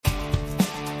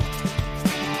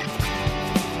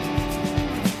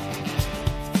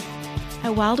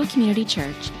At Wildwood Community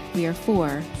Church, we are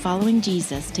for following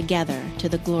Jesus together to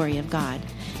the glory of God.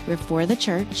 We're for the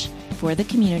church, for the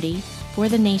community, for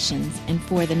the nations, and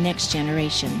for the next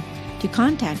generation. To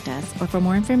contact us or for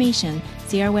more information,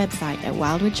 see our website at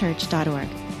wildwoodchurch.org.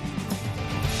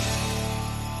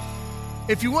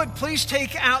 If you would, please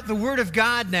take out the Word of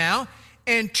God now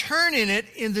and turn in it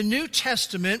in the New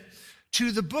Testament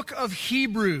to the book of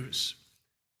Hebrews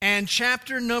and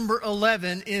chapter number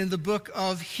 11 in the book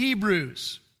of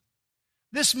Hebrews.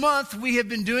 This month, we have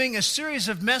been doing a series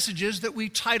of messages that we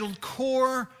titled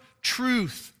Core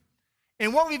Truth.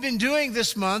 And what we've been doing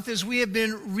this month is we have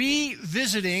been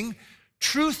revisiting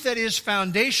truth that is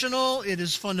foundational, it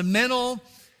is fundamental,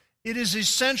 it is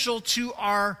essential to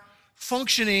our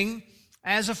functioning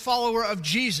as a follower of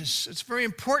Jesus. It's very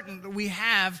important that we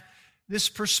have this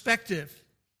perspective.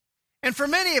 And for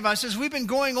many of us, as we've been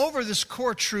going over this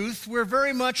core truth, we're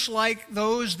very much like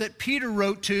those that Peter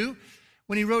wrote to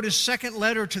when he wrote his second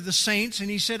letter to the saints. And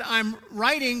he said, I'm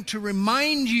writing to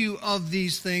remind you of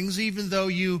these things, even though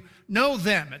you know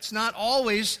them. It's not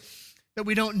always that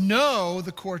we don't know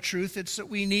the core truth. It's that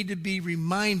we need to be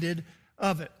reminded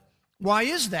of it. Why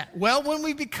is that? Well, when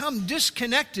we become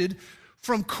disconnected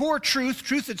from core truth,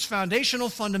 truth that's foundational,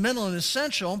 fundamental, and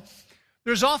essential,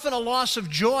 there's often a loss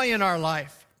of joy in our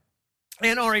life.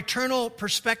 And our eternal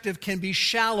perspective can be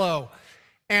shallow,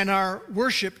 and our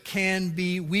worship can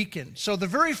be weakened. So the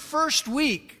very first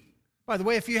week, by the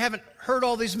way, if you haven't heard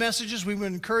all these messages, we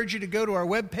would encourage you to go to our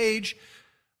webpage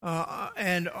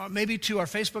and maybe to our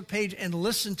Facebook page and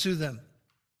listen to them.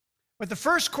 But the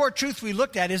first core truth we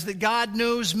looked at is that God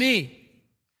knows me.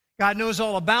 God knows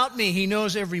all about me. He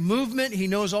knows every movement. He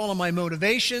knows all of my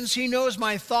motivations. He knows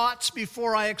my thoughts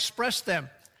before I express them.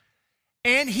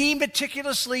 And He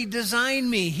meticulously designed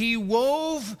me. He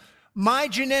wove my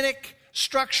genetic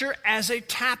structure as a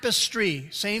tapestry.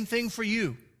 Same thing for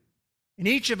you. And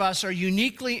each of us are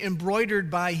uniquely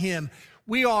embroidered by Him.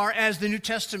 We are, as the New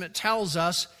Testament tells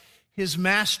us, His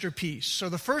masterpiece. So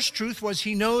the first truth was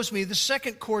He knows me. The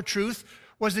second core truth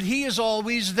was that He is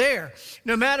always there.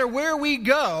 No matter where we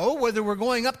go, whether we're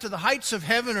going up to the heights of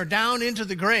heaven or down into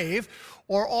the grave,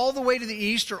 or all the way to the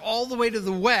east or all the way to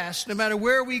the west, no matter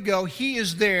where we go, He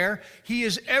is there. He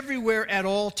is everywhere at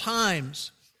all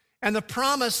times. And the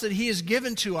promise that He has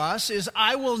given to us is,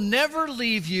 I will never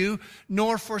leave you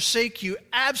nor forsake you.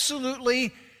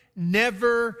 Absolutely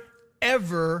never,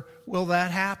 ever will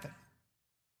that happen.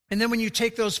 And then when you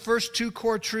take those first two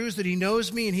core truths, that He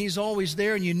knows me and He's always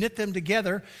there, and you knit them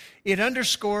together, it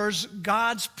underscores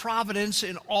God's providence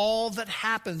in all that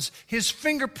happens. His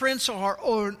fingerprints are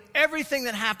on everything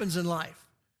that happens in life.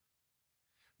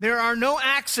 There are no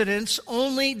accidents,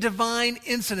 only divine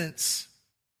incidents.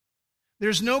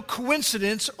 There's no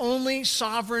coincidence, only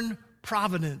sovereign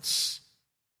providence.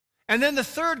 And then the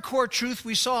third core truth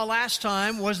we saw last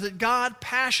time was that God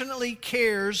passionately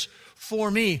cares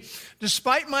for me.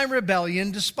 Despite my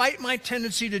rebellion, despite my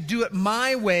tendency to do it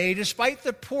my way, despite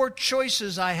the poor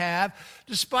choices I have,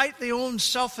 despite the own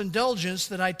self-indulgence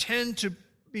that I tend to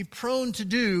be prone to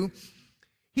do,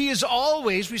 He is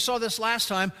always, we saw this last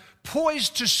time,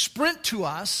 poised to sprint to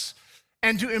us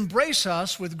and to embrace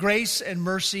us with grace and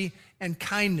mercy and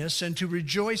kindness, and to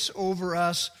rejoice over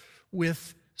us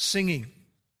with singing.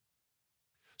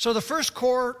 So the first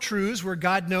core truths were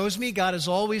God knows me, God is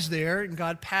always there, and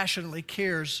God passionately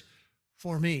cares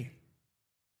for me.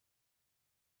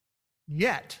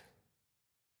 Yet,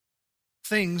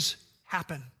 things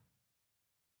happen.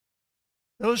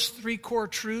 Those three core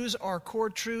truths are core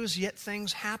truths, yet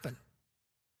things happen.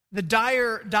 The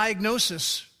dire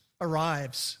diagnosis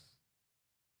arrives.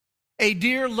 A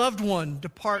dear loved one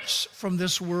departs from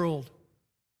this world.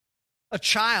 A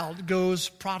child goes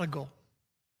prodigal.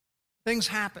 Things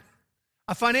happen.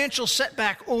 A financial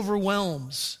setback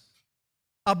overwhelms.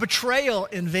 A betrayal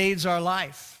invades our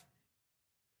life.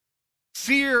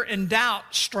 Fear and doubt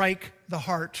strike the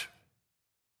heart.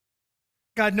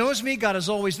 God knows me. God is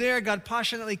always there. God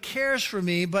passionately cares for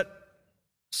me, but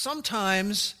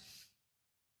sometimes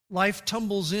life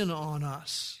tumbles in on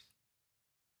us.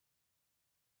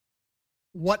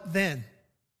 What then?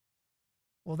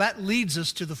 Well, that leads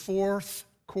us to the fourth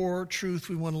core truth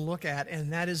we want to look at,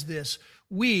 and that is this: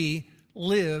 we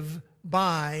live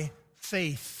by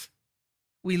faith.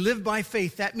 We live by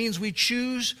faith. That means we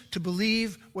choose to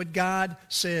believe what God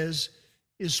says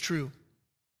is true.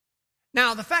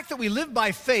 Now, the fact that we live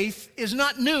by faith is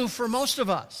not new for most of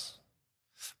us,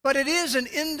 but it is an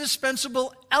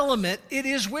indispensable element. It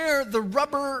is where the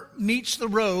rubber meets the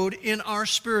road in our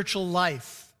spiritual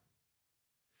life.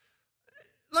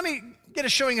 let me get a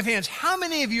showing of hands. How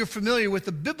many of you are familiar with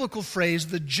the biblical phrase,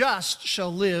 the just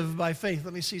shall live by faith?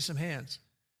 Let me see some hands.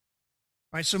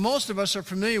 All right, so most of us are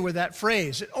familiar with that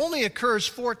phrase. It only occurs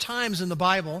 4 times in the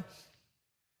Bible.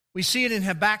 We see it in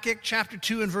Habakkuk chapter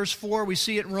 2 and verse 4. We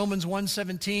see it in Romans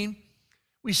 1:17.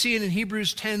 We see it in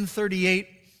Hebrews 10:38.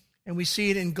 And we see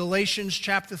it in Galatians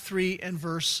chapter 3 and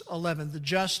verse 11. The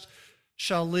just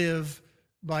shall live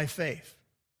by faith.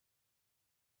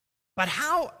 But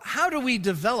how do we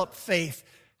develop faith?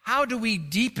 How do we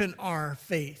deepen our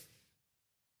faith?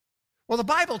 Well, the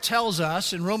Bible tells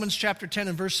us in Romans chapter 10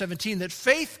 and verse 17 that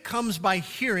faith comes by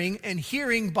hearing, and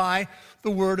hearing by the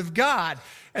Word of God.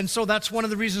 And so that's one of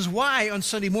the reasons why on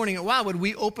Sunday morning at Wildwood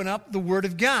we open up the Word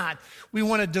of God. We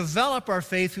want to develop our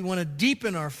faith. We want to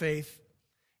deepen our faith.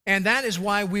 And that is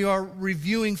why we are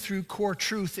reviewing through core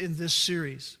truth in this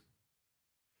series.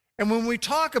 And when we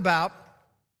talk about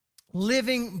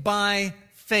living by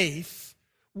faith,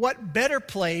 what better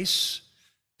place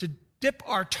to dip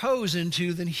our toes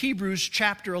into than Hebrews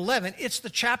chapter 11? It's the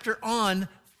chapter on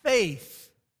faith.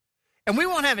 And we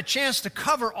won't have a chance to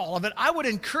cover all of it. I would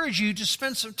encourage you to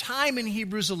spend some time in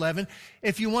Hebrews 11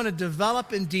 if you want to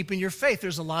develop and deepen your faith.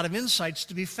 There's a lot of insights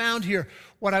to be found here.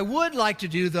 What I would like to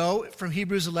do, though, from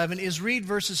Hebrews 11 is read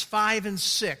verses 5 and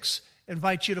 6. I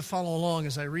invite you to follow along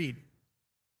as I read.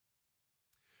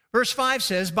 Verse 5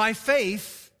 says, "By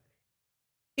faith,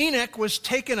 Enoch was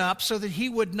taken up so that he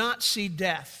would not see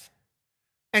death,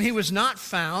 and he was not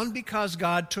found because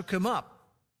God took him up.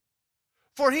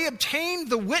 For he obtained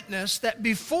the witness that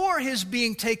before his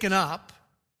being taken up,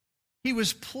 he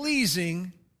was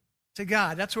pleasing to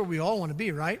God." That's where we all want to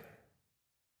be, right?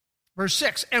 Verse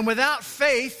 6, "And without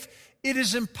faith, it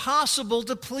is impossible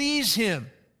to please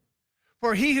him.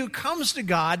 For he who comes to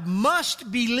God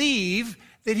must believe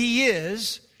that he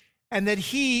is, and that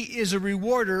he is a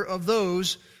rewarder of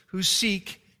those who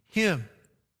seek him."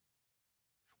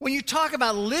 When you talk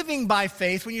about living by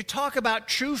faith, when you talk about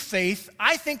true faith,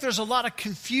 I think there's a lot of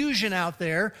confusion out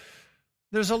there.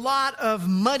 There's a lot of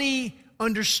muddy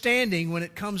understanding when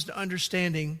it comes to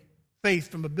understanding faith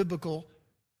from a biblical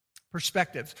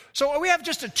perspective. So we have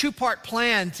just a 2-part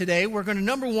plan today. We're going to,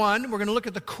 number one, we're going to look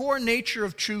at the core nature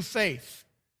of true faith.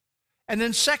 And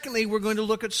then secondly, we're going to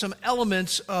look at some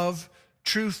elements of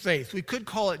true faith. We could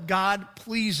call it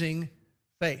God-pleasing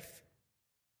faith.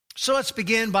 So let's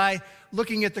begin by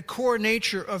looking at the core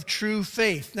nature of true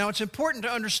faith. Now, it's important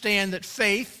to understand that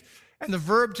faith, and the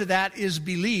verb to that is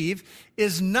believe,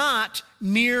 is not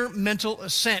mere mental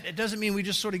assent. It doesn't mean we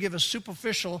just sort of give a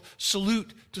superficial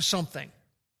salute to something.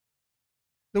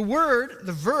 The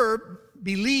verb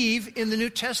believe in the New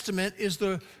Testament is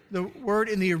the word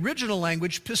in the original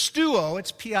language, pistuo.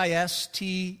 It's P-I-S-T-E-U-O.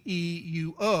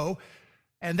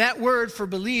 And that word for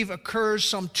believe occurs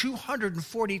some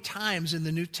 240 times in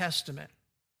the New Testament.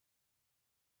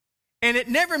 And it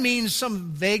never means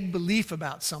some vague belief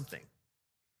about something.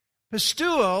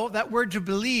 Pistuo, that word to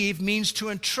believe, means to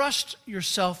entrust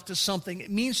yourself to something. It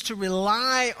means to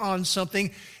rely on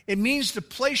something. It means to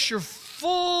place your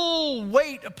full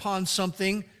weight upon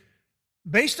something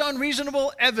based on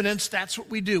reasonable evidence. That's what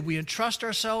we do. We entrust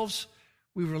ourselves,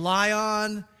 we rely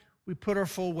on, we put our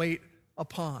full weight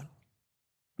upon.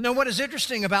 Now, what is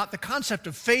interesting about the concept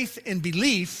of faith and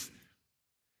belief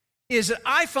is that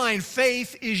I find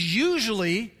faith is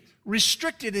usually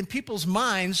restricted in people's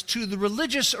minds to the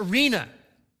religious arena.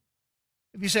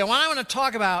 If you say, well, I want to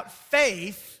talk about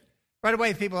faith, right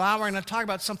away people, we're going to talk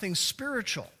about something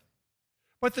spiritual.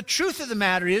 But the truth of the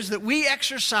matter is that we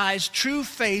exercise true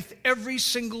faith every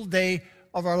single day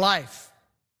of our life.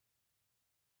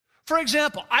 For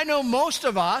example, I know most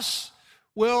of us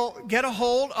will get a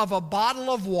hold of a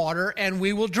bottle of water and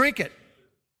we will drink it,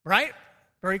 right?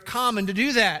 Very common to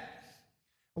do that.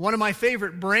 One of my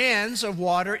favorite brands of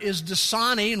water is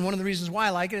Dasani, and one of the reasons why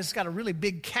I like it is it's got a really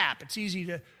big cap. It's easy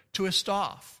to twist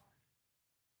off.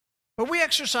 But we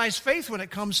exercise faith when it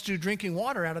comes to drinking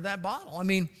water out of that bottle. I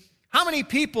mean, how many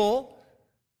people,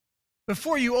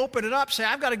 before you open it up, say,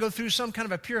 I've got to go through some kind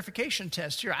of a purification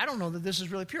test here. I don't know that this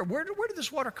is really pure. Where did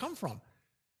this water come from?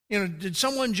 You know, did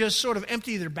someone just sort of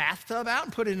empty their bathtub out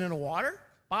and put it in a water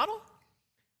bottle?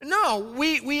 No,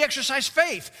 we exercise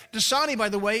faith. Dasani, by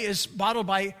the way, is bottled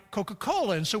by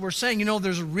Coca-Cola. And so we're saying, you know,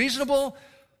 there's reasonable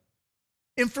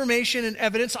information and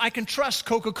evidence. I can trust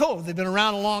Coca-Cola. They've been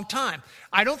around a long time.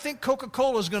 I don't think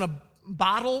Coca-Cola is going to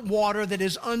bottle water that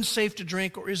is unsafe to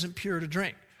drink or isn't pure to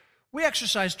drink. We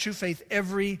exercise true faith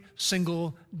every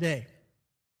single day.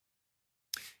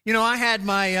 You know, I had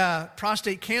my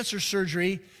prostate cancer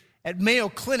surgery at Mayo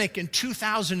Clinic in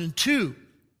 2002.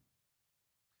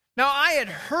 Now, I had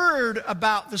heard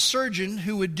about the surgeon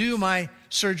who would do my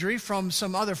surgery from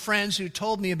some other friends who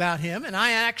told me about him, and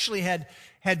I actually had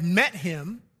met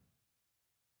him.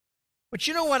 But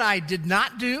you know what I did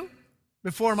not do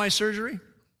before my surgery?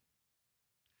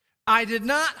 I did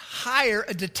not hire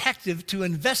a detective to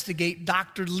investigate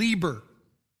Dr. Lieber.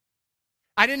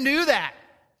 I didn't do that.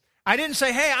 I didn't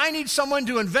say, hey, I need someone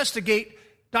to investigate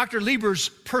Dr. Lieber's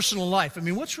personal life. I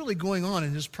mean, what's really going on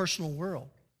in his personal world?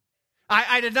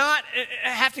 I did not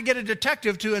have to get a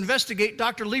detective to investigate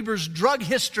Dr. Lieber's drug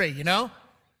history, you know?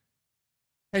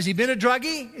 Has he been a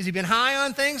druggie? Has he been high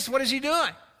on things? What is he doing?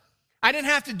 I didn't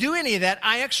have to do any of that.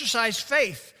 I exercised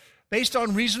faith based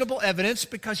on reasonable evidence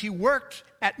because he worked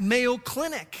at Mayo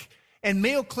Clinic. And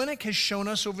Mayo Clinic has shown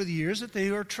us over the years that they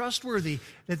are trustworthy,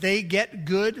 that they get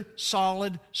good,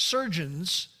 solid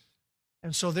surgeons.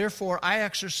 And so therefore, I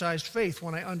exercised faith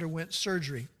when I underwent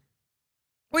surgery.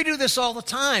 We do this all the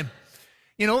time.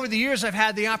 You know, over the years, I've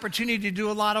had the opportunity to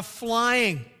do a lot of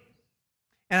flying.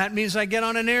 And that means I get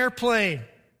on an airplane.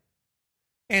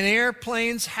 And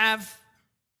airplanes have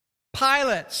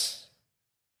pilots.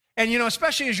 And, you know,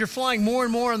 especially as you're flying more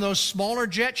and more on those smaller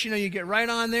jets, you know, you get right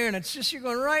on there, and it's just, you're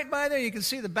going right by there. You can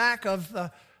see the back of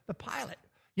the pilot.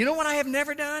 You know what I have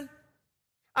never done?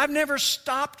 I've never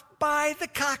stopped by the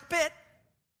cockpit.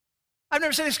 I've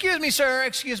never said, excuse me, sir,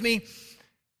 excuse me.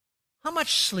 How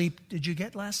much sleep did you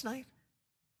get last night?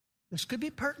 This could be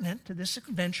pertinent to this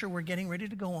adventure we're getting ready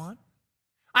to go on.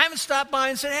 I haven't stopped by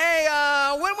and said, hey,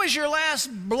 when was your last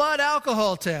blood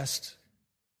alcohol test?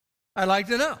 I'd like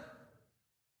to know.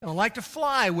 I don't like to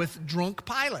fly with drunk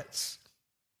pilots.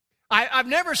 I've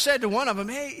never said to one of them,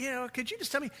 hey, you know, could you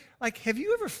just tell me, like, have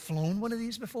you ever flown one of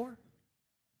these before?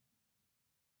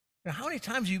 Now, how many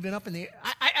times have you been up in the air?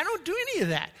 I don't do any of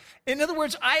that. In other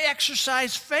words, I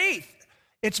exercise faith.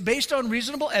 It's based on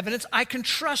reasonable evidence. I can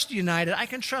trust United. I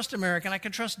can trust American. I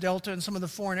can trust Delta and some of the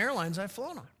foreign airlines I've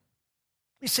flown on.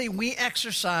 You see, we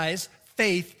exercise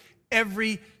faith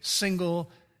every single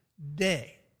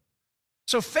day.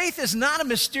 So faith is not a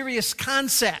mysterious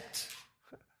concept.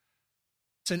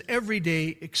 It's an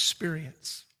everyday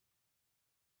experience.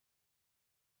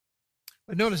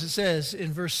 But notice it says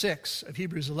in verse 6 of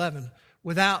Hebrews 11,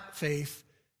 without faith,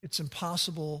 it's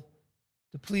impossible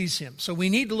to please him. So we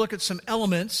need to look at some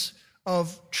elements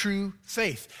of true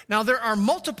faith. Now, there are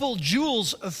multiple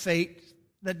jewels of faith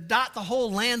that dot the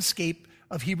whole landscape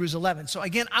of Hebrews 11. So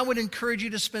again, I would encourage you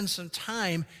to spend some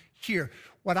time here.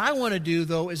 What I want to do,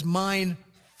 though, is mine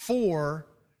 4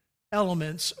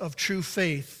 elements of true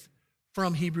faith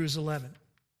from Hebrews 11.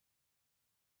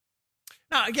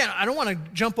 Now, again, I don't want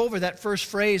to jump over that first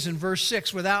phrase in verse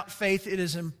 6. Without faith, it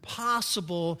is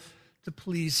impossible to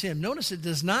please him. Notice it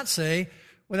does not say,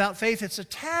 without faith, it's a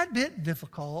tad bit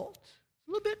difficult,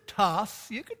 a little bit tough.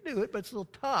 You can do it, but it's a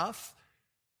little tough.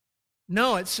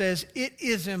 No, it says, it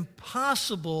is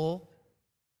impossible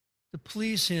to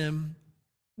please him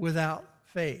without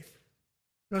faith.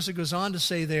 Notice it goes on to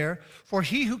say there, for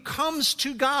he who comes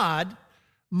to God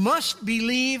must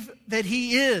believe that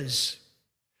he is.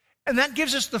 And that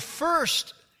gives us the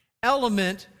first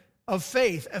element of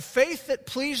faith. A faith that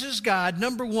pleases God,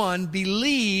 number 1,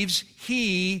 believes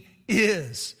he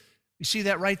is. You see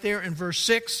that right there in verse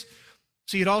 6.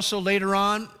 See it also later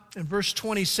on in verse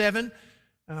 27,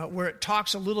 where it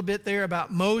talks a little bit there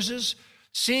about Moses,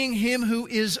 seeing him who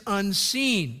is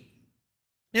unseen.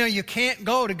 You know, you can't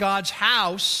go to God's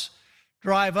house,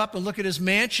 drive up and look at his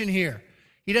mansion here.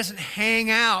 He doesn't hang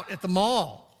out at the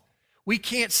mall. We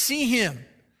can't see him,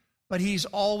 but he's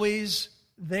always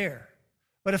there.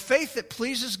 But a faith that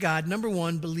pleases God, number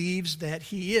 1, believes that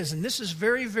he is. And this is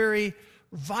very, very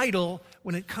vital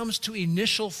when it comes to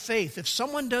initial faith. If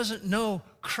someone doesn't know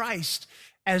Christ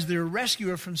as their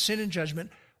rescuer from sin and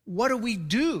judgment, what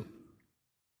do?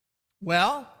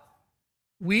 Well,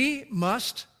 we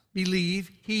must believe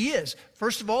he is.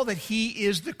 First of all, that he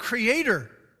is the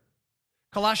creator.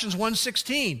 Colossians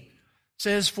 1:16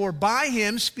 says, for by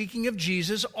him, speaking of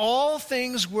Jesus, all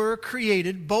things were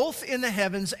created, both in the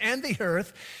heavens and the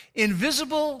earth,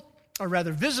 visible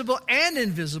and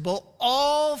invisible.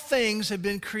 All things have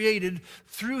been created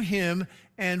through him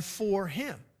and for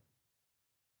him.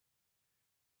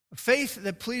 A faith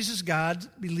that pleases God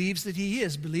believes that he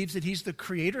is, believes that he's the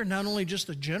creator, not only just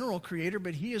the general creator,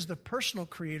 but he is the personal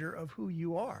creator of who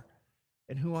you are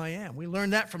and who I am. We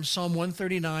learned that from Psalm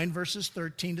 139, verses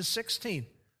 13 to 16.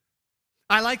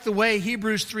 I like the way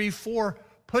Hebrews 3:4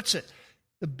 puts it.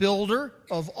 The builder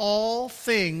of all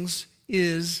things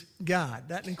is God.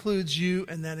 That includes you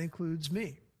and that includes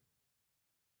me.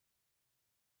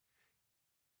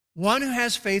 One who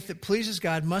has faith that pleases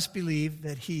God must believe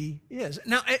that he is.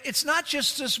 Now, it's not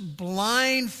just this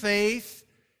blind faith.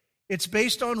 It's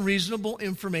based on reasonable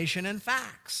information and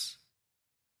facts.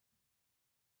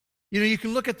 You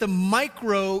can look at the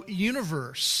micro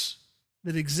universe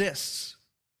that exists.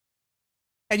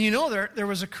 And there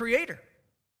was a creator.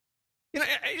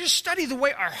 Just study the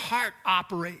way our heart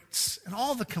operates and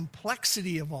all the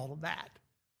complexity of all of that.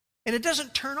 And it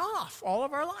doesn't turn off all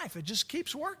of our life. It just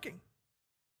keeps working.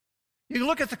 You can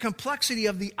look at the complexity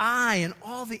of the eye and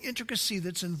all the intricacy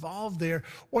that's involved there,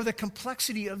 or the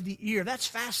complexity of the ear. That's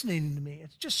fascinating to me.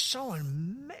 It's just so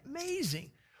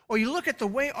amazing. Or you look at the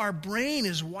way our brain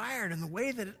is wired and the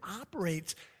way that it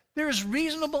operates. There is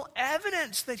reasonable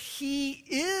evidence that he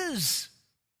is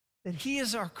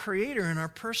our creator and our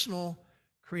personal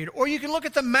creator. Or you can look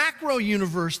at the macro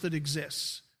universe that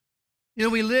exists.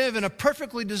 We live in a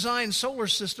perfectly designed solar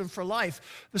system for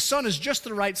life. The sun is just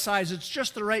the right size. It's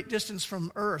just the right distance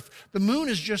from Earth. The moon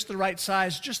is just the right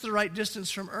size, just the right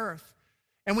distance from Earth.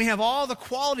 And we have all the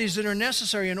qualities that are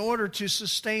necessary in order to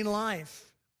sustain life.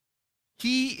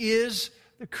 He is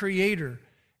the creator,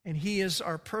 and he is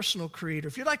our personal creator.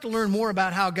 If you'd like to learn more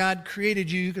about how God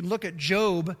created you, you can look at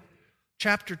Job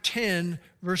chapter 10,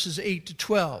 verses 8 to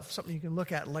 12, something you can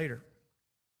look at later.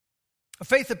 A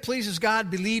faith that pleases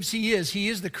God believes he is. He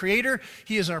is the creator,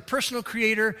 he is our personal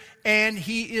creator, and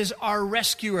he is our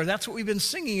rescuer. That's what we've been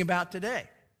singing about today.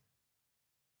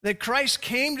 That Christ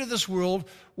came to this world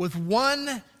with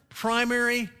one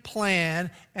primary plan,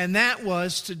 and that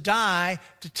was to die,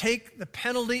 to take the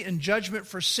penalty and judgment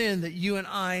for sin that you and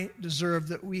I deserved,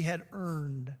 that we had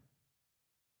earned.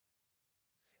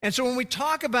 And so when we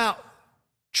talk about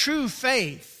true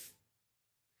faith,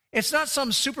 it's not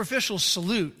some superficial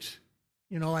salute.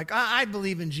 Like, I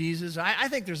believe in Jesus. I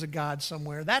think there's a God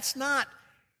somewhere. That's not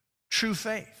true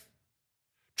faith.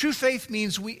 True faith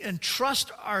means we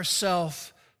entrust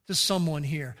ourselves to someone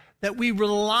here, that we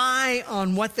rely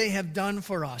on what they have done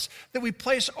for us, that we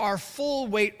place our full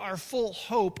weight, our full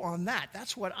hope on that.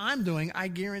 That's what I'm doing. I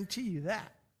guarantee you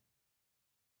that.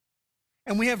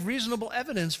 And we have reasonable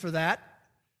evidence for that.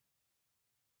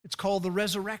 It's called the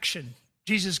resurrection.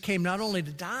 Jesus came not only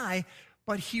to die,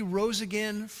 but he rose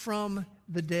again from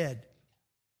the dead.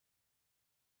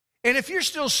 And if you're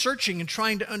still searching and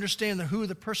trying to understand who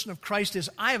the person of Christ is,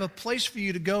 I have a place for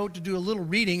you to go to do a little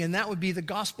reading, and that would be the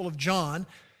Gospel of John.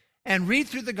 And read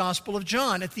through the Gospel of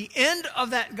John. At the end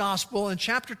of that Gospel, in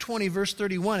chapter 20, verse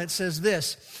 31, it says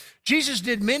this: Jesus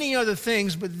did many other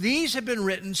things, but these have been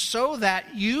written so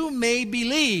that you may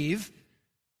believe,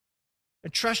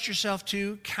 and trust yourself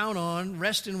to, count on,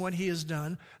 rest in what he has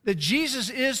done, that Jesus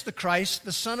is the Christ,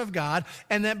 the Son of God,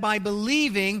 and that by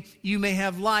believing you may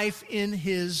have life in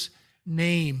his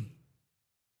name.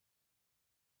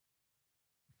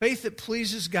 Faith that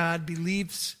pleases God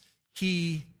believes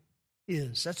he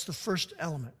is. That's the first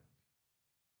element.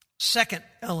 Second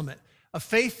element, a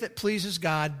faith that pleases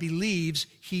God believes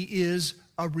he is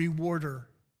a rewarder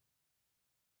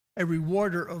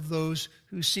of those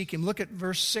who seek him. Look at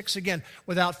verse 6 again.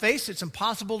 Without faith, it's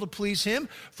impossible to please him,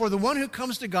 for the one who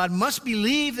comes to God must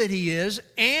believe that he is,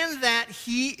 and that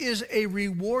he is a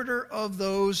rewarder of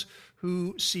those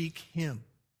who seek him.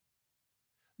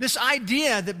 This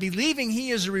idea that believing he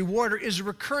is a rewarder is a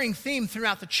recurring theme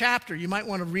throughout the chapter. You might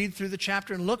want to read through the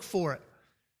chapter and look for it.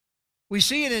 We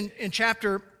see it in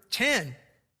chapter 10.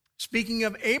 Speaking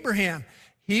of Abraham,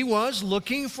 he was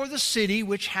looking for the city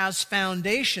which has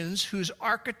foundations, whose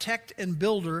architect and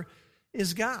builder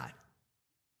is God.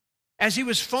 As he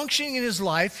was functioning in his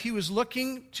life, he was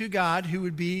looking to God, who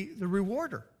would be the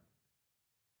rewarder.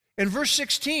 In verse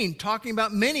 16, talking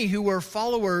about many who were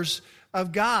followers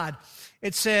of God,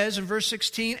 it says in verse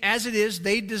 16, as it is,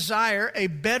 they desire a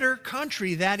better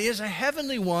country, that is, a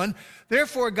heavenly one.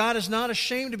 Therefore, God is not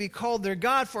ashamed to be called their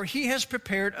God, for he has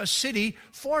prepared a city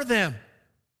for them.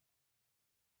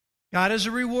 God is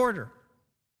a rewarder.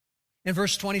 In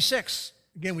verse 26,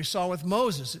 again, we saw with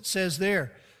Moses, it says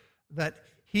there that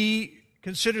he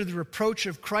considered the reproach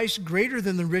of Christ greater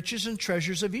than the riches and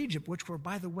treasures of Egypt, which were,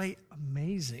 by the way,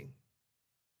 amazing.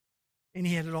 And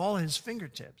he had it all at his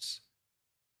fingertips.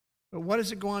 But what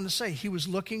does it go on to say? He was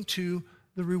looking to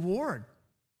the reward.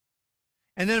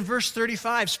 And then in verse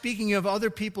 35, speaking of other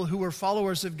people who were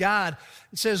followers of God,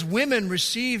 it says, women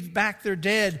received back their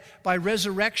dead by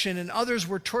resurrection, and others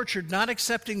were tortured, not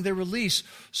accepting their release,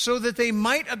 so that they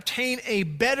might obtain a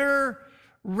better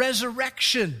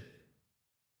resurrection.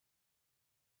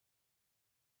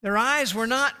 Their eyes were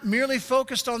not merely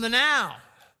focused on the now.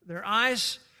 Their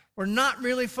eyes were not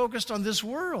merely focused on this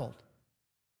world.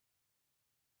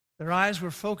 Their eyes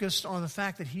were focused on the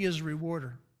fact that he is a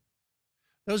rewarder.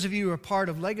 Those of you who are part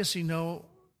of Legacy know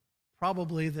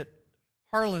probably that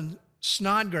Harlan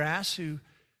Snodgrass, who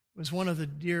was one of the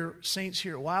dear saints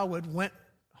here at Wildwood, went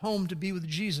home to be with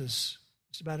Jesus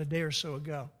just about a day or so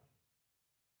ago.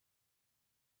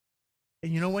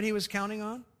 And you know what he was counting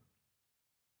on?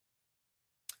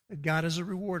 That God is a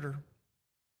rewarder.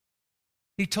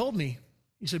 He told me,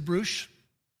 he said, Bruce,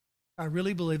 I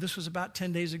really believe, this was about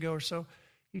 10 days ago or so,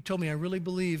 he told me, I really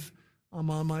believe I'm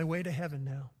on my way to heaven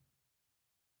now.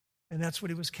 And that's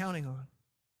what he was counting on.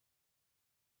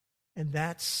 And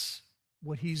that's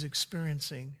what he's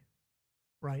experiencing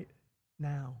right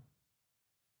now.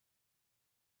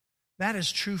 That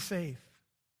is true faith.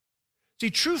 See,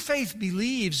 true faith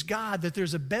believes God that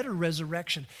there's a better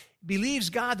resurrection. Believes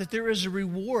God that there is a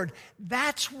reward.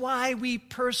 That's why we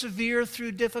persevere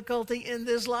through difficulty in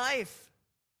this life.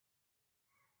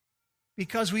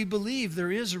 Because we believe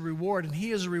there is a reward and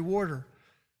he is a rewarder.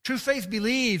 True faith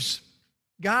believes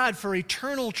God for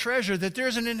eternal treasure, that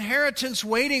there's an inheritance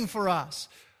waiting for us,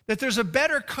 that there's a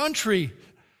better country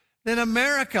than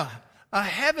America, a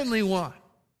heavenly one.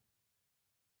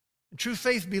 And true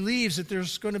faith believes that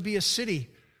there's going to be a city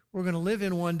we're going to live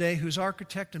in one day whose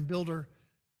architect and builder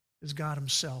is God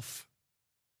himself.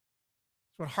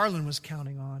 That's what Harlan was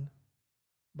counting on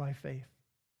by faith.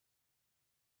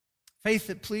 Faith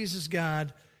that pleases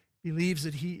God believes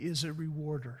that he is a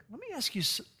rewarder. Let me ask you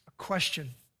a question.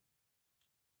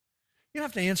 You don't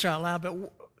have to answer out loud, but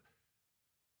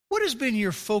what has been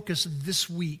your focus this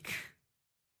week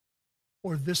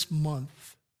or this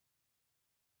month?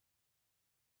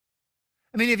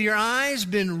 I mean, have your eyes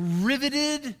been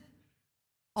riveted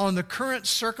on the current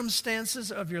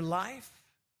circumstances of your life?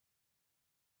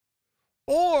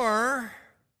 Or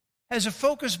has the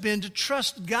focus been to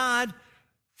trust God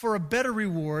for a better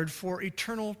reward, for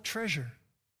eternal treasure?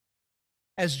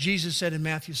 As Jesus said in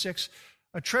Matthew 6,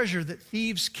 a treasure that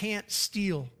thieves can't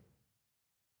steal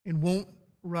and won't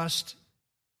rust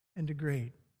and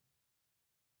degrade.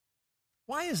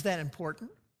 Why is that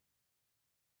important?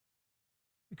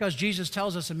 Because Jesus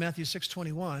tells us in Matthew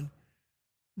 6:21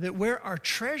 that where our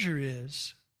treasure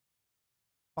is,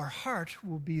 our heart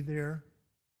will be there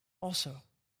also.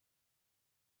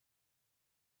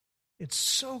 It's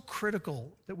so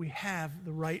critical that we have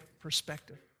the right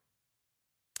perspective.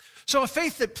 So a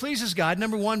faith that pleases God,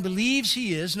 number one, believes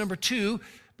he is. Number two,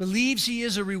 believes he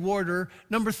is a rewarder.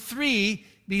 Number three,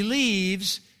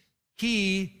 believes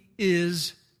he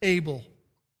is able.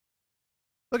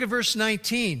 Look at verse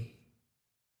 19.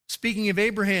 Speaking of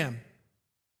Abraham,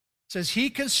 it says, he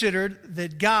considered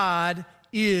that God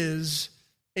is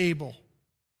able.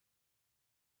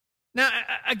 Now,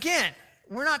 again,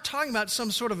 we're not talking about some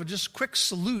sort of a just quick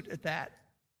salute at that.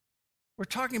 We're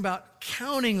talking about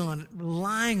counting on it,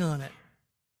 relying on it.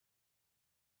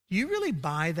 Do you really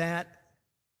buy that?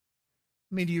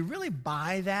 I mean, do you really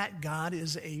buy that God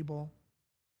is able?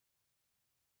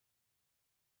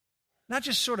 Not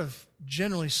just sort of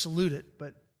generally salute it,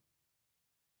 but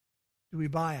do we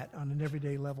buy it on an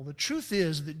everyday level? The truth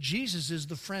is that Jesus is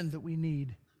the friend that we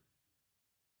need.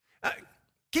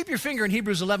 Keep your finger in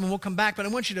Hebrews 11. We'll come back, but I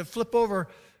want you to flip over a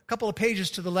couple of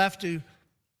pages to the left to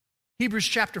Hebrews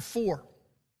chapter 4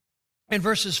 and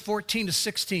verses 14 to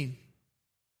 16.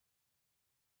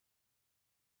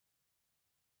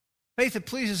 Faith that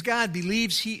pleases God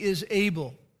believes he is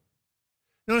able.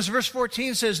 Notice verse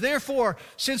 14 says, therefore,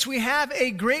 since we have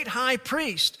a great high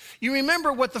priest. You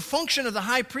remember what the function of the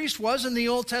high priest was in the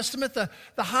Old Testament? The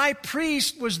high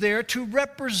priest was there to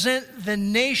represent the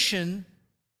nation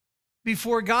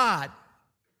before God.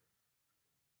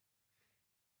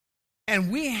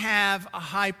 And we have a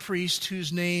high priest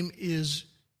whose name is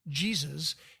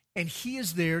Jesus, and he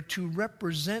is there to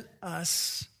represent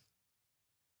us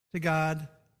to God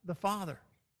the Father.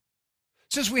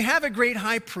 Since we have a great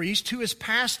high priest who has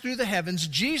passed through the heavens,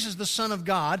 Jesus, the Son of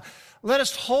God, let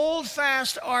us hold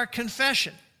fast our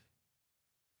confession.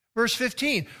 Verse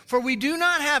 15, for we do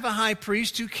not have a high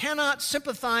priest who cannot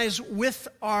sympathize with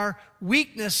our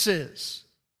weaknesses,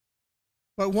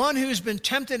 but one who's been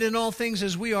tempted in all things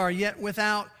as we are, yet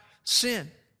without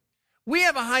sin. We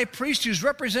have a high priest who's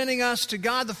representing us to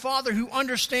God the Father, who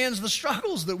understands the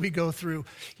struggles that we go through.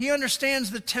 He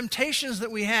understands the temptations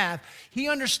that we have. He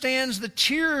understands the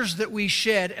tears that we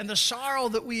shed and the sorrow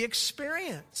that we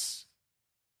experience.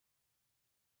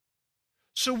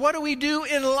 So what do we do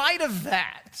in light of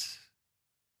that?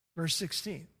 Verse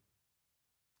 16.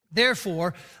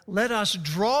 Therefore, let us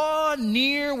draw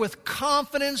near with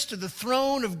confidence to the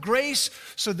throne of grace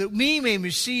so that we may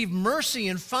receive mercy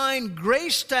and find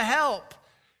grace to help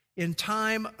in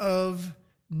time of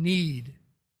need.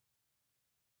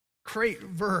 Great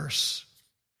verse.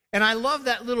 And I love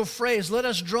that little phrase, let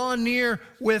us draw near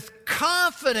with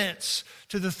confidence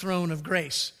to the throne of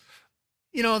grace.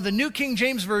 You know, the New King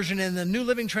James Version and the New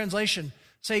Living Translation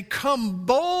say, come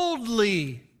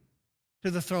boldly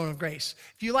to the throne of grace.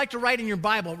 If you like to write in your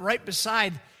Bible, right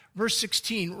beside verse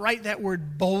 16, write that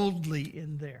word boldly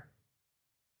in there.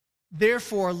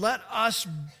 Therefore, let us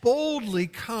boldly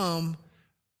come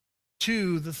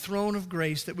to the throne of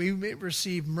grace that we may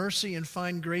receive mercy and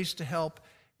find grace to help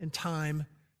in time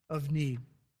of need.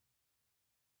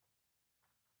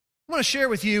 I want to share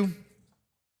with you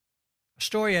a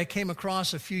story I came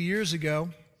across a few years ago.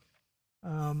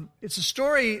 It's a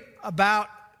story about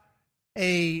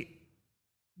a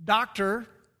doctor,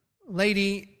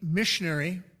 lady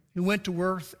missionary, who went to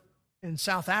work in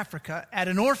South Africa at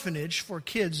an orphanage for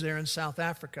kids there in South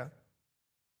Africa.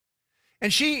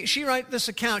 And she wrote this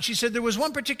account. She said, there was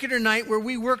one particular night where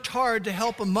we worked hard to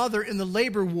help a mother in the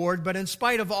labor ward, but in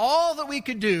spite of all that we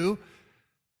could do,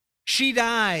 she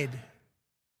died,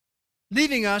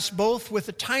 leaving us both with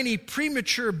a tiny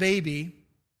premature baby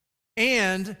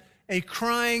and a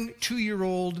crying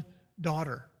 2-year-old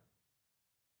daughter.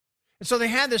 And so they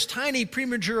had this tiny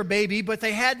premature baby, but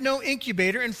they had no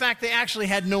incubator. In fact, they actually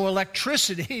had no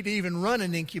electricity to even run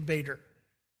an incubator.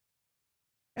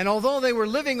 And although they were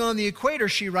living on the equator,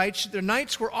 she writes, their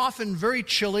nights were often very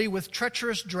chilly with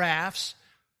treacherous drafts.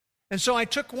 And so I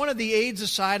took one of the aides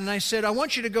aside and I said, I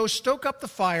want you to go stoke up the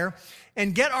fire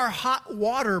and get our hot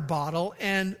water bottle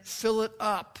and fill it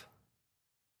up.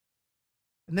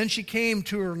 And then she came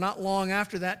to her not long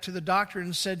after that to the doctor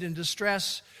and said in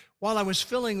distress, while I was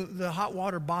filling the hot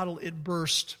water bottle, it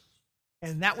burst.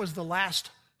 And that was the last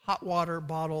hot water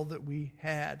bottle that we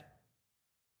had.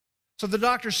 So the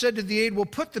doctor said to the aide, well,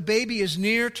 put the baby as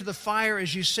near to the fire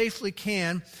as you safely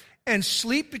can and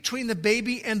sleep between the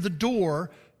baby and the door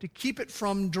to keep it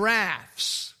from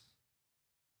drafts.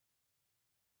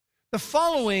 The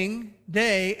following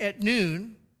day at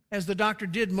noon, as the doctor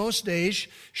did most days,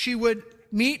 she would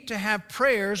meet to have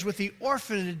prayers with the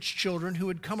orphanage children who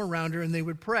would come around her and they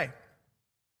would pray.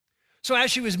 So as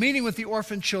she was meeting with the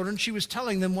orphan children, she was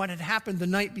telling them what had happened the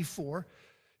night before.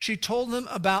 She told them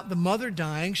about the mother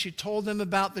dying. She told them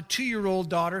about the 2-year-old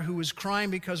daughter who was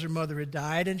crying because her mother had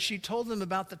died. And she told them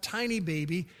about the tiny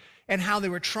baby and how they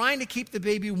were trying to keep the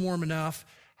baby warm enough,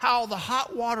 how the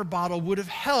hot water bottle would have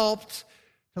helped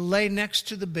to lay next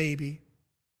to the baby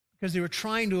because they were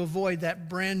trying to avoid that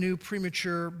brand new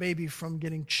premature baby from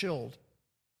getting chilled.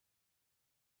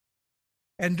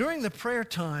 And during the prayer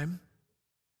time,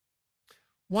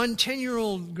 one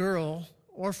 10-year-old girl,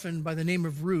 orphaned by the name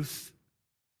of Ruth,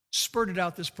 spurted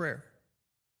out this prayer.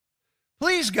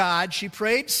 Please, God, she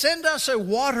prayed, send us a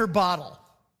water bottle.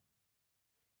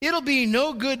 It'll be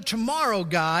no good tomorrow,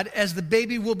 God, as the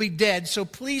baby will be dead, so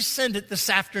please send it this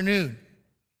afternoon.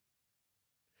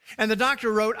 And the doctor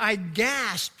wrote, I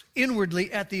gasped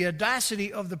inwardly at the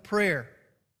audacity of the prayer.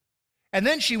 And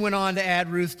then she went on to add,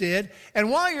 Ruth did,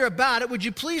 and while you're about it, would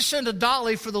you please send a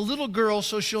dolly for the little girl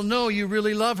so she'll know you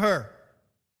really love her?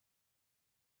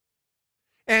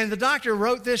 And the doctor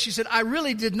wrote this. She said, I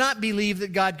really did not believe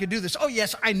that God could do this. Oh,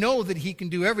 yes, I know that he can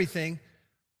do everything.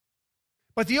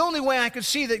 But the only way I could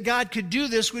see that God could do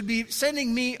this would be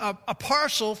sending me a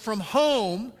parcel from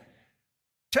home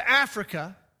to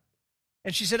Africa.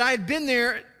 And she said, I had been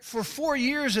there for 4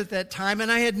 years at that time, and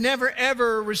I had never,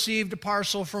 ever received a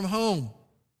parcel from home.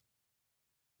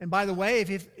 And by the way,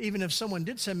 even if someone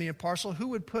did send me a parcel, who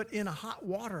would put in a hot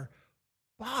water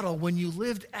bottle when you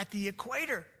lived at the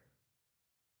equator?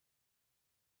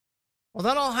 Well,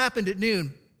 that all happened at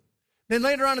noon. Then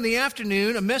later on in the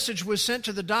afternoon, a message was sent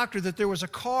to the doctor that there was a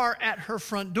car at her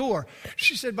front door.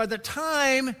 She said, by the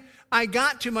time I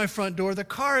got to my front door, the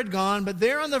car had gone, but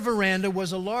there on the veranda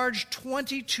was a large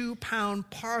 22-pound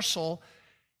parcel,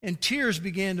 and tears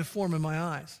began to form in my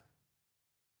eyes.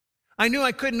 I knew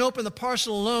I couldn't open the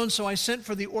parcel alone, so I sent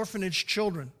for the orphanage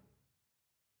children.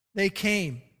 They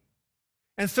came,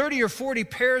 and 30 or 40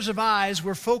 pairs of eyes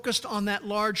were focused on that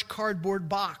large cardboard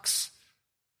box.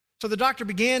 So the doctor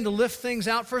began to lift things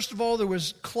out. First of all, there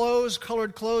was clothes,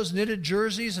 colored clothes, knitted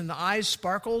jerseys, and the eyes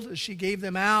sparkled as she gave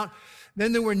them out.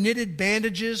 Then there were knitted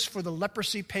bandages for the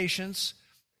leprosy patients.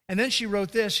 And then she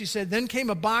wrote this. She said, then came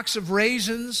a box of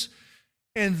raisins.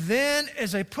 And then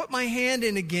as I put my hand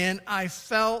in again, I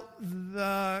felt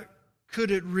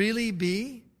could it really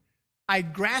be? I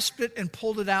grasped it and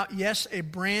pulled it out. Yes, a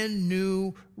brand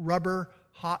new rubber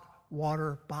hot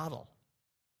water bottle.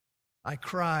 I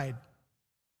cried.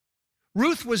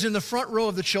 Ruth was in the front row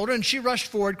of the children, and she rushed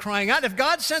forward crying out, if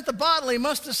God sent the bottle, he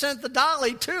must have sent the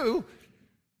dolly too.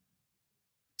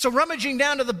 So rummaging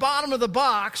down to the bottom of the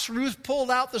box, Ruth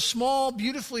pulled out the small,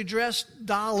 beautifully dressed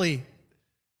dolly.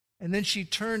 And then she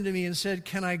turned to me and said,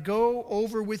 "Can I go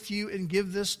over with you and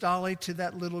give this dolly to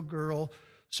that little girl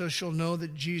so she'll know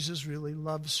that Jesus really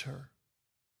loves her?"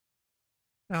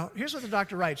 Now, here's what the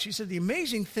doctor writes. She said, "The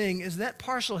amazing thing is that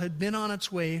parcel had been on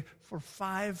its way for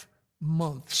 5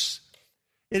 months.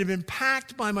 It had been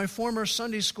packed by my former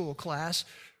Sunday school class,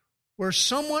 where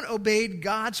someone obeyed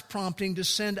God's prompting to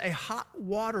send a hot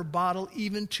water bottle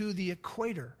even to the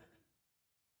equator.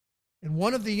 And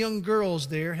one of the young girls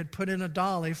there had put in a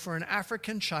dolly for an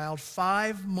African child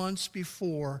 5 months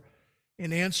before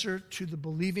in answer to the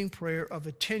believing prayer of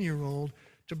a 10-year-old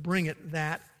to bring it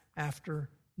that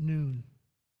afternoon."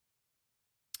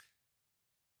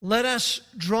 Let us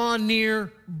draw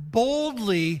near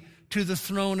boldly to the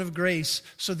throne of grace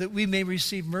so that we may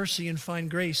receive mercy and find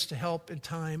grace to help in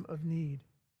time of need.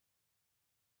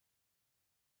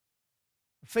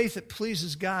 A faith that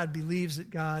pleases God believes that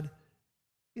God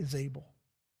is able.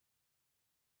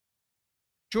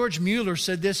 George Mueller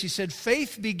said this. He said,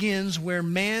 "Faith begins where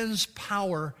man's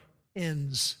power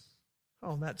ends."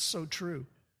 Oh, that's so true.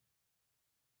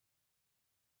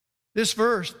 This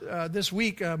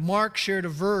week, Mark shared a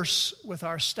verse with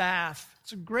our staff.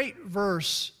 It's a great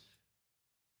verse.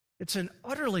 It's an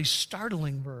utterly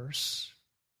startling verse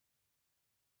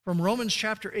from Romans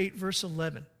chapter 8, verse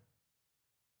 11.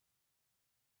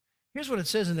 Here's what it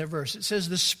says in that verse. It says,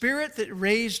 "The Spirit that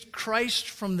raised Christ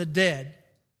from the dead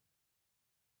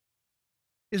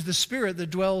is the Spirit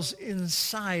that dwells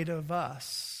inside of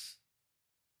us,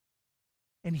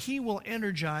 and He will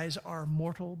energize our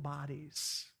mortal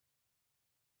bodies."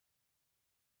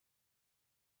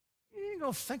 You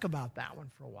go think about that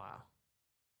one for a while.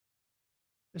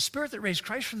 The Spirit that raised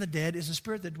Christ from the dead is the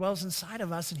Spirit that dwells inside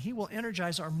of us, and He will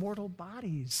energize our mortal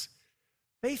bodies.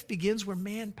 Faith begins where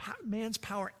man's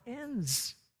power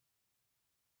ends.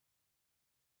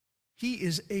 He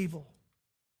is able.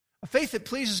 A faith that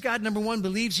pleases God, number 1,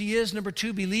 believes He is. Number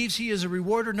 2, believes He is a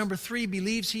rewarder. Number 3,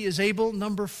 believes He is able.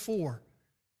 Number 4,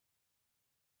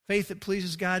 faith that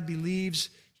pleases God believes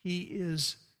He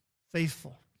is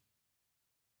faithful.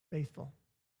 Faithful.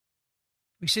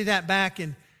 We see that back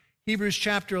in Hebrews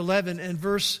chapter 11 and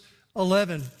verse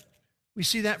 11. We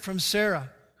see that from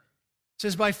Sarah. It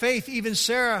says, "By faith, even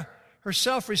Sarah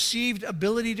herself received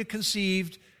ability to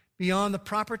conceive beyond the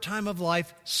proper time of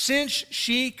life, since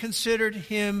she considered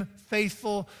him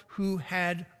faithful who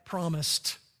had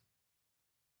promised."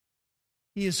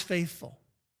 He is faithful.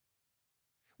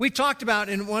 We talked about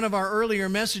in one of our earlier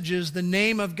messages the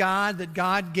name of God that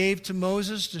God gave to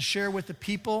Moses to share with the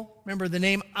people. Remember the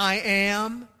name I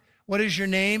Am? What is your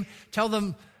name? Tell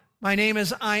them, "My name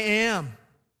is I Am."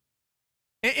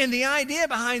 And the idea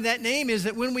behind that name is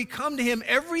that when we come to Him,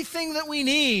 everything that we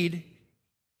need,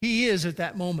 He is at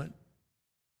that moment.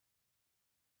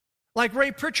 Like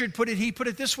Ray Pritchard put it, he put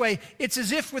it this way: it's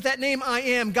as if with that name I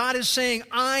Am, God is saying,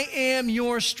 "I am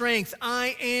your strength.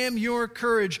 I am your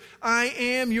courage. I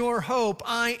am your hope.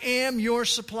 I am your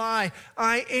supply.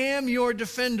 I am your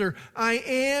defender. I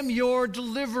am your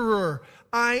deliverer.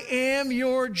 I am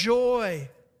your joy.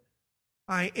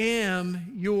 I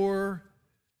am your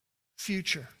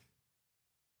future."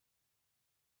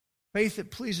 Faith that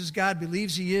pleases God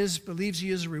believes He is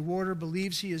a rewarder,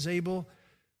 believes He is able,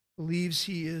 believes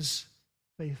He is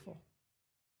faithful.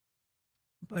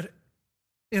 But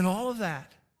in all of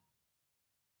that,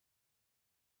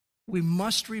 we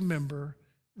must remember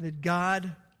that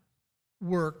God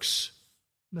works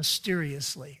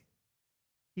mysteriously.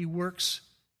 He works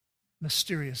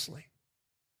mysteriously.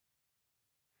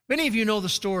 Many of you know the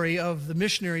story of the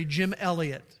missionary Jim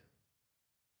Elliot.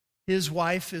 His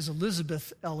wife is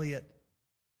Elizabeth Elliot.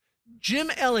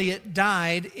 Jim Elliot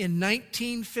died in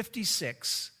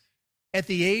 1956 at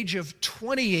the age of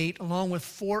 28, along with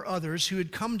 4 others who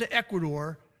had come to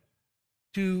Ecuador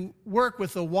to work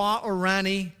with the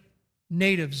Waorani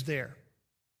natives there.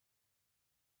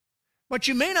 What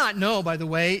you may not know, by the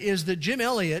way, is that Jim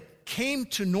Elliot came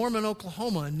to Norman,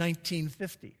 Oklahoma in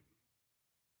 1950.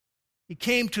 He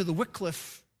came to the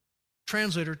Wycliffe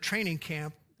Translator Training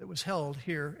Camp that was held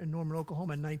here in Norman,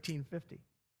 Oklahoma in 1950.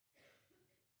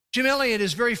 Jim Elliot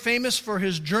is very famous for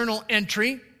his journal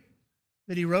entry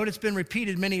that he wrote. It's been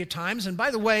repeated many times. And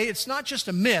by the way, it's not just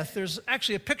a myth. There's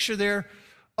actually a picture there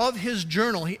of his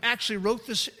journal. He actually wrote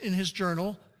this in his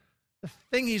journal. The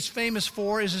thing he's famous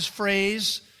for is his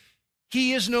phrase,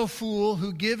 "He is no fool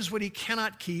who gives what he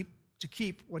cannot keep to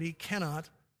keep what he cannot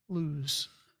lose."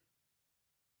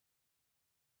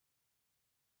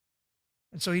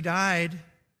 And so he died,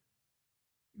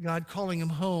 God calling him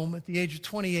home at the age of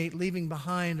 28, leaving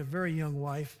behind a very young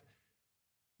wife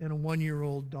and a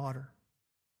 1-year-old daughter.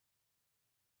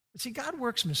 But see, God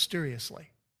works mysteriously.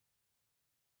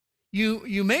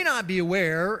 You may not be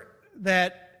aware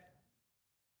that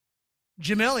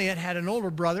Jim Elliot had an older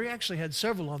brother. He actually had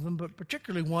several of them, but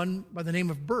particularly one by the name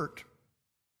of Bert.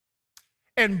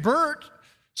 And Bert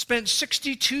spent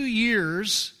 62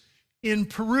 years in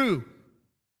Peru.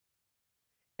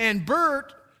 And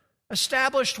Bert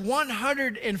established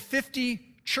 150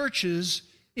 churches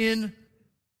in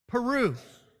Peru.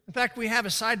 In fact, we have a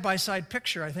side-by-side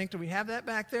picture, I think. Do we have that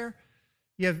back there?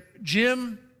 You have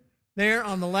Jim there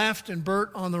on the left and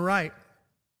Bert on the right.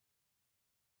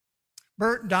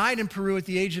 Bert died in Peru at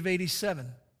the age of 87.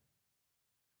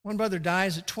 One brother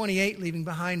dies at 28, leaving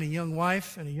behind a young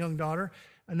wife and a young daughter.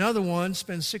 Another one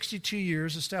spends 62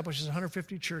 years, establishes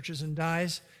 150 churches, and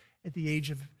dies at the age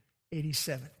of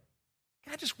 87.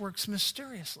 God just works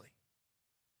mysteriously.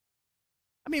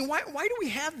 I mean, why do we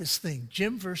have this thing,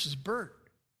 Jim versus Bert?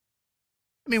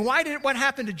 I mean, why did what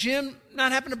happened to Jim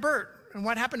not happen to Bert? And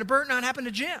what happened to Bert not happen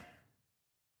to Jim?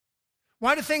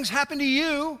 Why do things happen to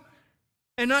you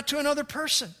and not to another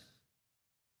person?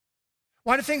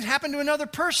 Why do things happen to another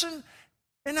person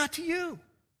and not to you?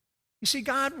 You see,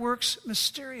 God works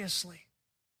mysteriously.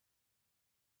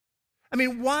 I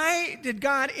mean, why did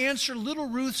God answer little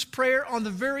Ruth's prayer on the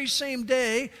very same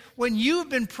day when you've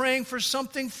been praying for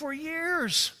something for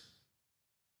years?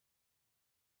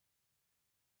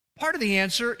 Part of the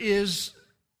answer is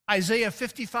Isaiah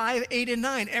 55, 8 and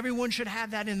 9. Everyone should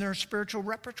have that in their spiritual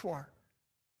repertoire.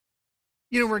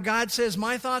 You know, where God says,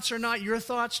 my thoughts are not your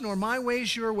thoughts, nor my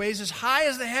ways your ways. As high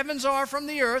as the heavens are from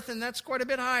the earth, and that's quite a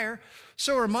bit higher,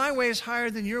 so are my ways higher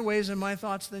than your ways and my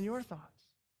thoughts than your thoughts.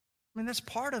 I mean, that's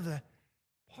part of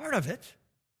it.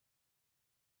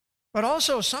 But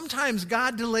also, sometimes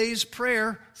God delays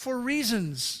prayer for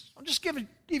reasons. I'll just give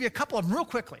you a couple of them real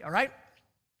quickly, all right?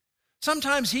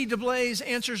 Sometimes he delays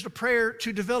answers to prayer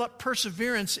to develop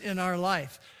perseverance in our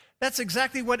life. That's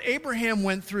exactly what Abraham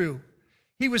went through.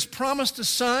 He was promised a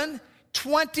son.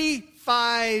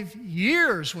 25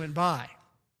 years went by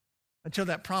until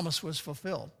that promise was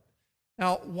fulfilled.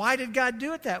 Now, why did God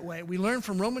do it that way? We learn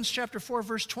from Romans chapter 4,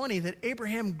 verse 20, that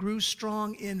Abraham grew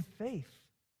strong in faith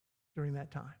during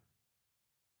that time.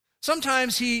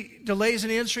 Sometimes he delays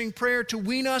in answering prayer to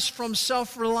wean us from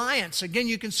self-reliance. Again,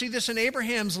 you can see this in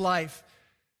Abraham's life.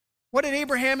 What did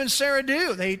Abraham and Sarah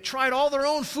do? They tried all their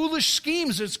own foolish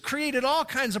schemes. It's created all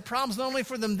kinds of problems, not only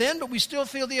for them then, but we still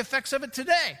feel the effects of it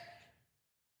today.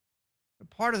 But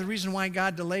part of the reason why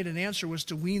God delayed an answer was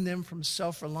to wean them from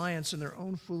self-reliance and their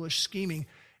own foolish scheming.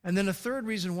 And then a third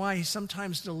reason why he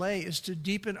sometimes delays is to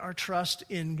deepen our trust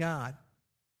in God.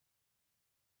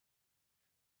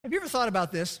 Have you ever thought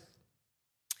about this?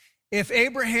 If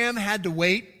Abraham had to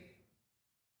wait,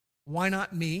 why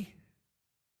not me?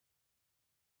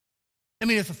 I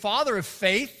mean, if the father of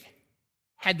faith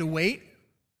had to wait,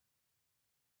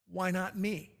 why not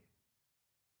me?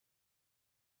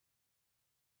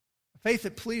 A faith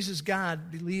that pleases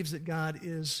God believes that God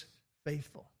is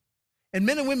faithful. And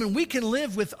men and women, we can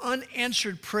live with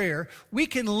unanswered prayer. We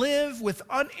can live with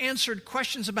unanswered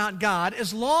questions about God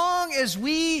as long as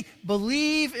we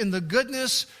believe in the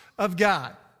goodness of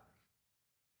God.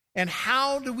 And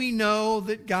how do we know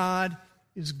that God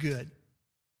is good?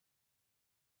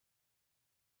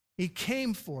 He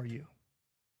came for you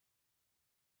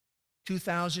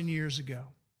 2,000 years ago,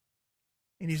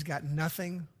 and he's got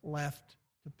nothing left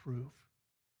to prove.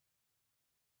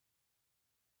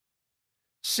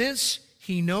 Since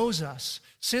he knows us,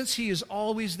 since he is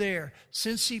always there,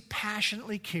 since he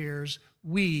passionately cares,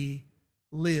 we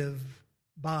live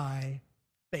by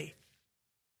faith.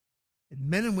 And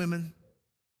men and women,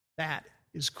 that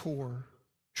is core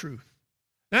truth.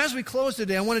 Now, as we close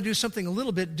today, I want to do something a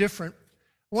little bit different.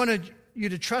 I wanted you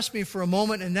to trust me for a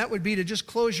moment, and that would be to just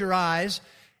close your eyes.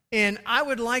 And I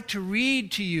would like to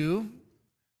read to you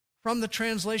from the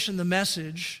translation, The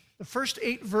Message, the first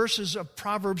 8 verses of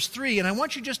Proverbs 3. And I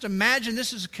want you just to imagine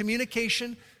this is a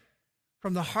communication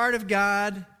from the heart of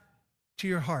God to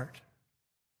your heart.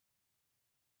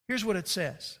 Here's what it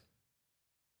says.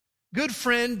 Good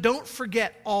friend, don't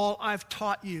forget all I've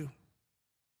taught you.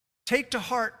 Take to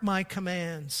heart my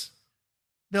commands.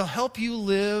 They'll help you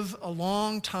live a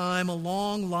long time, a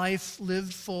long life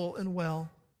lived full and well.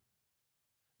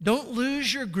 Don't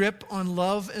lose your grip on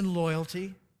love and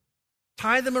loyalty.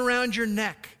 Tie them around your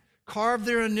neck. Carve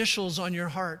their initials on your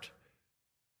heart.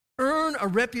 Earn a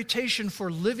reputation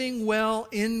for living well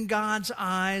in God's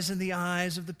eyes and the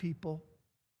eyes of the people.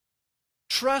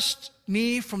 Trust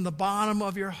me from the bottom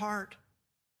of your heart.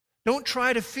 Don't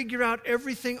try to figure out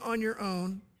everything on your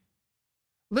own.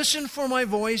 Listen for my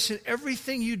voice in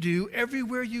everything you do,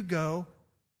 everywhere you go.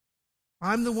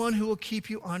 I'm the one who will keep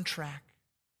you on track.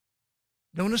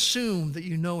 Don't assume that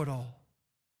you know it all.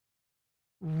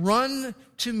 Run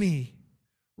to me.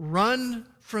 Run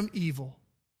from evil.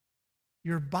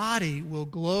 Your body will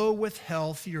glow with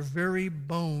health. Your very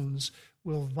bones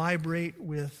will vibrate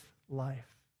with life.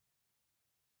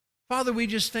 Father, we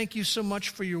just thank you so much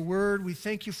for your word. We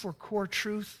thank you for core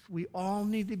truth. We all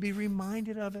need to be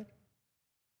reminded of it.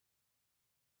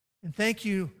 And thank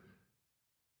you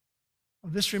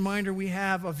of this reminder we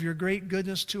have of your great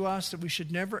goodness to us, that we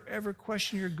should never, ever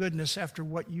question your goodness after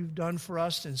what you've done for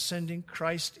us in sending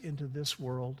Christ into this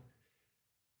world.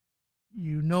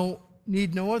 You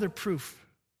need no other proof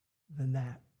than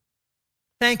that.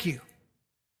 Thank you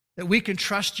that we can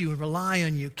trust you and rely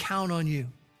on you, count on you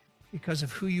because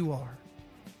of who you are.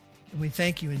 And we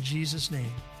thank you in Jesus'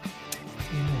 name.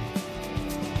 Amen.